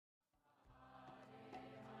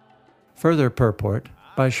Further purport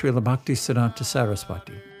by Srila Bhaktisiddhanta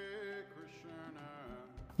Saraswati.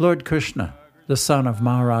 Lord Krishna, the son of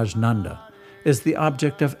Maharaj Nanda, is the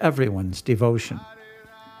object of everyone's devotion.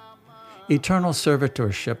 Eternal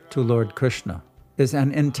servitorship to Lord Krishna is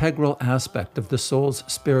an integral aspect of the soul's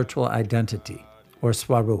spiritual identity, or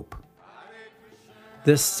Swarup.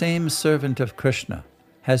 This same servant of Krishna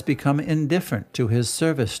has become indifferent to his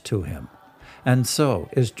service to him, and so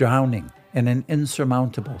is drowning in an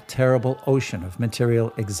insurmountable, terrible ocean of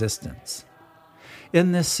material existence.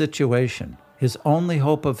 In this situation, his only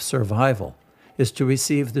hope of survival is to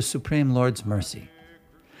receive the Supreme Lord's mercy.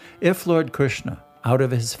 If Lord Krishna, out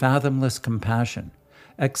of his fathomless compassion,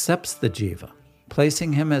 accepts the jiva,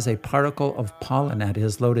 placing him as a particle of pollen at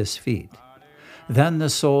his lotus feet, then the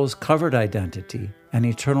soul's covered identity and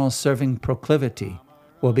eternal serving proclivity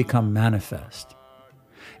will become manifest.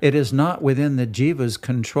 It is not within the jiva's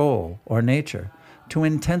control or nature to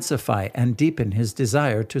intensify and deepen his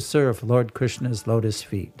desire to serve Lord Krishna's lotus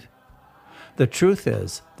feet. The truth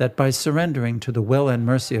is that by surrendering to the will and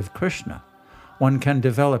mercy of Krishna, one can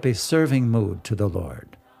develop a serving mood to the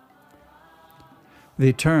Lord.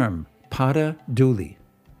 The term pada dhuli,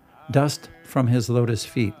 dust from his lotus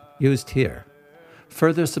feet, used here,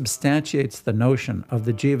 further substantiates the notion of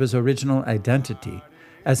the jiva's original identity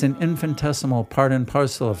as an infinitesimal part and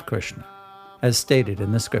parcel of Krishna, as stated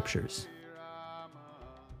in the scriptures.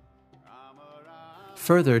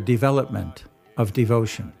 Further development of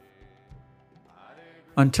devotion.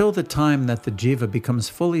 Until the time that the jiva becomes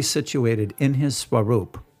fully situated in his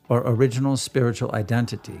swarup, or original spiritual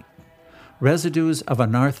identity, residues of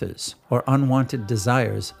anarthas, or unwanted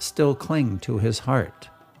desires, still cling to his heart.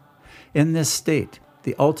 In this state,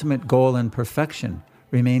 the ultimate goal and perfection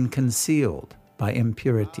remain concealed by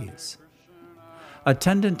impurities.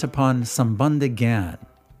 Attendant upon sambandha gyan,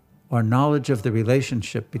 or knowledge of the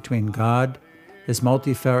relationship between God, his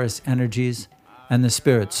multifarious energies, and the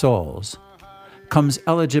spirit souls, comes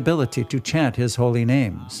eligibility to chant his holy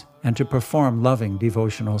names and to perform loving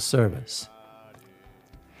devotional service.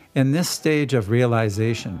 In this stage of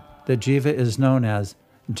realization, the jiva is known as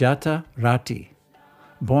Jata Rati,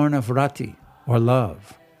 born of Rati, or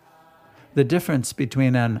love. The difference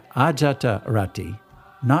between an Ajata Rati,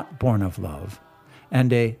 not born of love,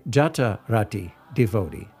 and a Jata Rati,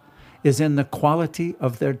 devotee, is in the quality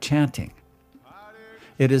of their chanting.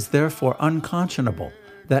 It is therefore unconscionable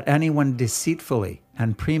that anyone deceitfully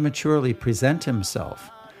and prematurely present himself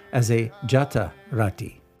as a Jata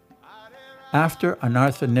Rati. After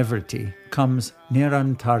Anartha Nivriti comes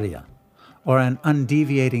Nirantarya, or an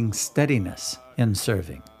undeviating steadiness in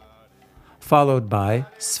serving, followed by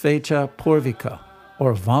Svecha Purvika,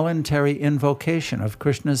 or voluntary invocation of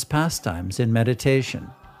Krishna's pastimes in meditation,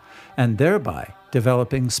 and thereby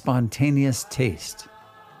developing spontaneous taste.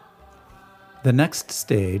 The next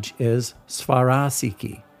stage is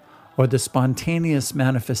Svarasiki, or the spontaneous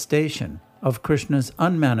manifestation of Krishna's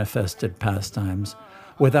unmanifested pastimes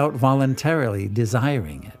without voluntarily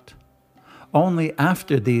desiring it. Only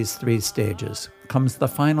after these three stages comes the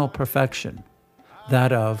final perfection,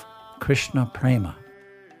 that of Krishna Prema.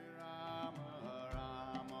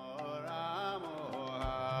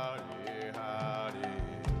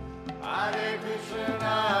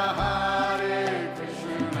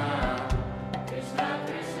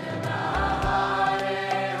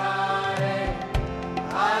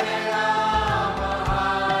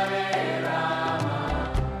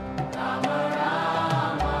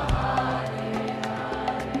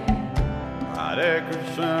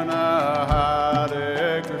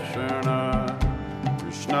 Hare Krishna,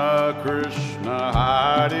 Krishna Krishna,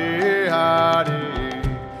 Hare Hare,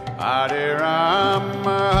 Hare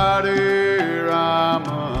Rama, Hare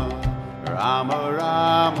Rama, Rama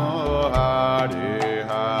Rama, Hare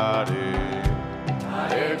Hare.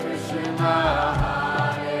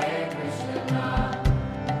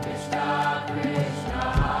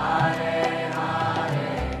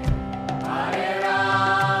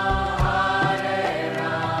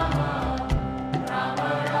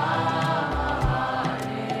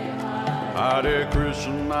 Hare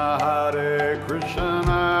Krishna, Hare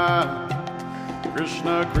Krishna,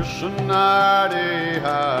 Krishna Krishna, Hare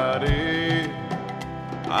Hare,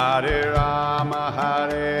 Hare Rama,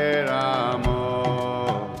 Hare Rama,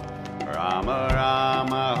 Rama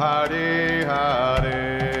Rama, Hare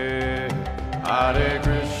Hare. Hare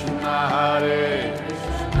Krishna, Hare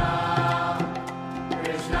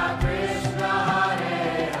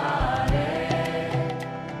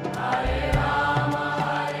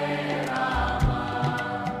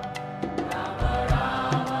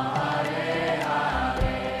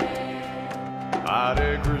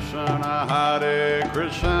Hare Krishna. Krishna, Hare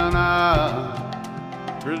Krishna,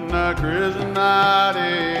 Krishna Krishna,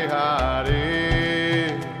 Hare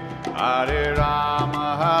Hare, Hare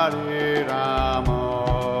Rama, Hare Rama,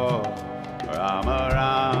 Rama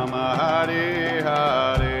Rama, Hare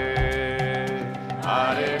Hare,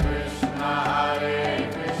 Hare Krishna, Hare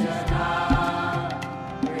Krishna,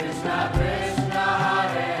 Krishna Krishna,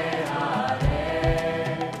 Hare Hare,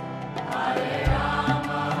 Hare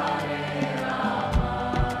Rama, Hare Rama,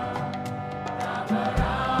 Rama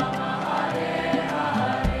Rama, Hare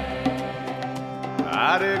Hare,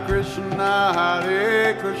 Hare Krishna,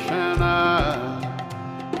 Hare Krishna,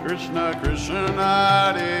 Krishna Krishna,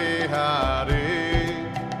 Hare Hare,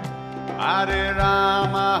 Hare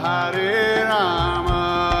Rama, Hare Rama,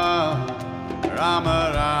 Rama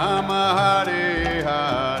Rama, Hare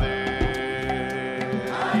Hare,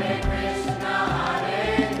 Hare Krishna,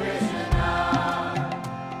 Hare Krishna,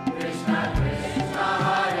 Krishna Krishna,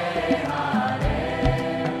 Hare Hare,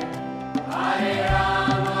 Hare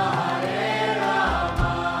Rama, Hare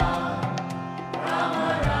Rama, Rama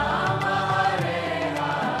Rama, Hare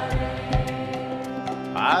Hare,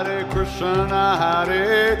 Hare Krishna,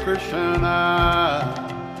 Hare Krishna,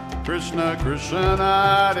 Krishna Krishna,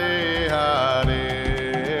 Hare Hare,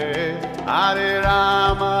 Hare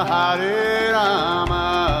Rama, Hare Rama,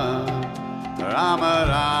 Rama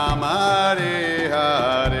Rama, Hare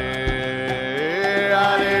Hare,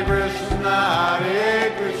 Hare Krishna,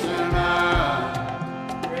 Hare Krishna,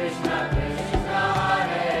 Krishna Krishna,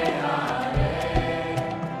 Hare Hare,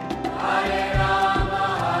 Hare Rama,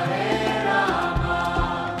 Hare Rama,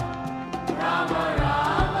 Rama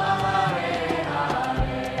Rama, Hare Hare,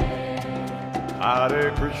 Hare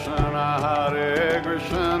Krishna, Hare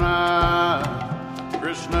Krishna,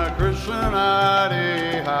 Krishna Krishna,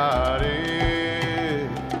 Hare Hare,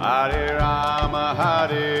 Hare Rama,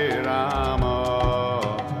 Hare Rama,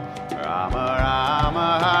 Rama Rama,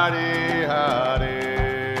 Hare Hare,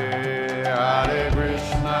 Hare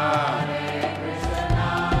Krishna,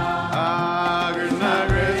 Krishna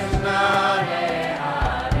Krishna, Hare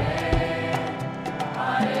Hare,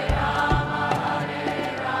 Hare Rama, Hare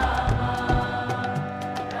Rama,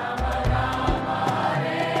 Rama Rama,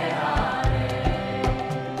 Hare Hare,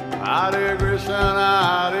 Hare Krishna,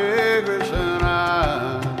 Hare Krishna,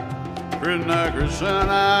 Krishna Krishna,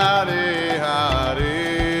 Hare Hare,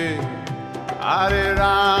 Hare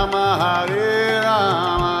Rama, Hare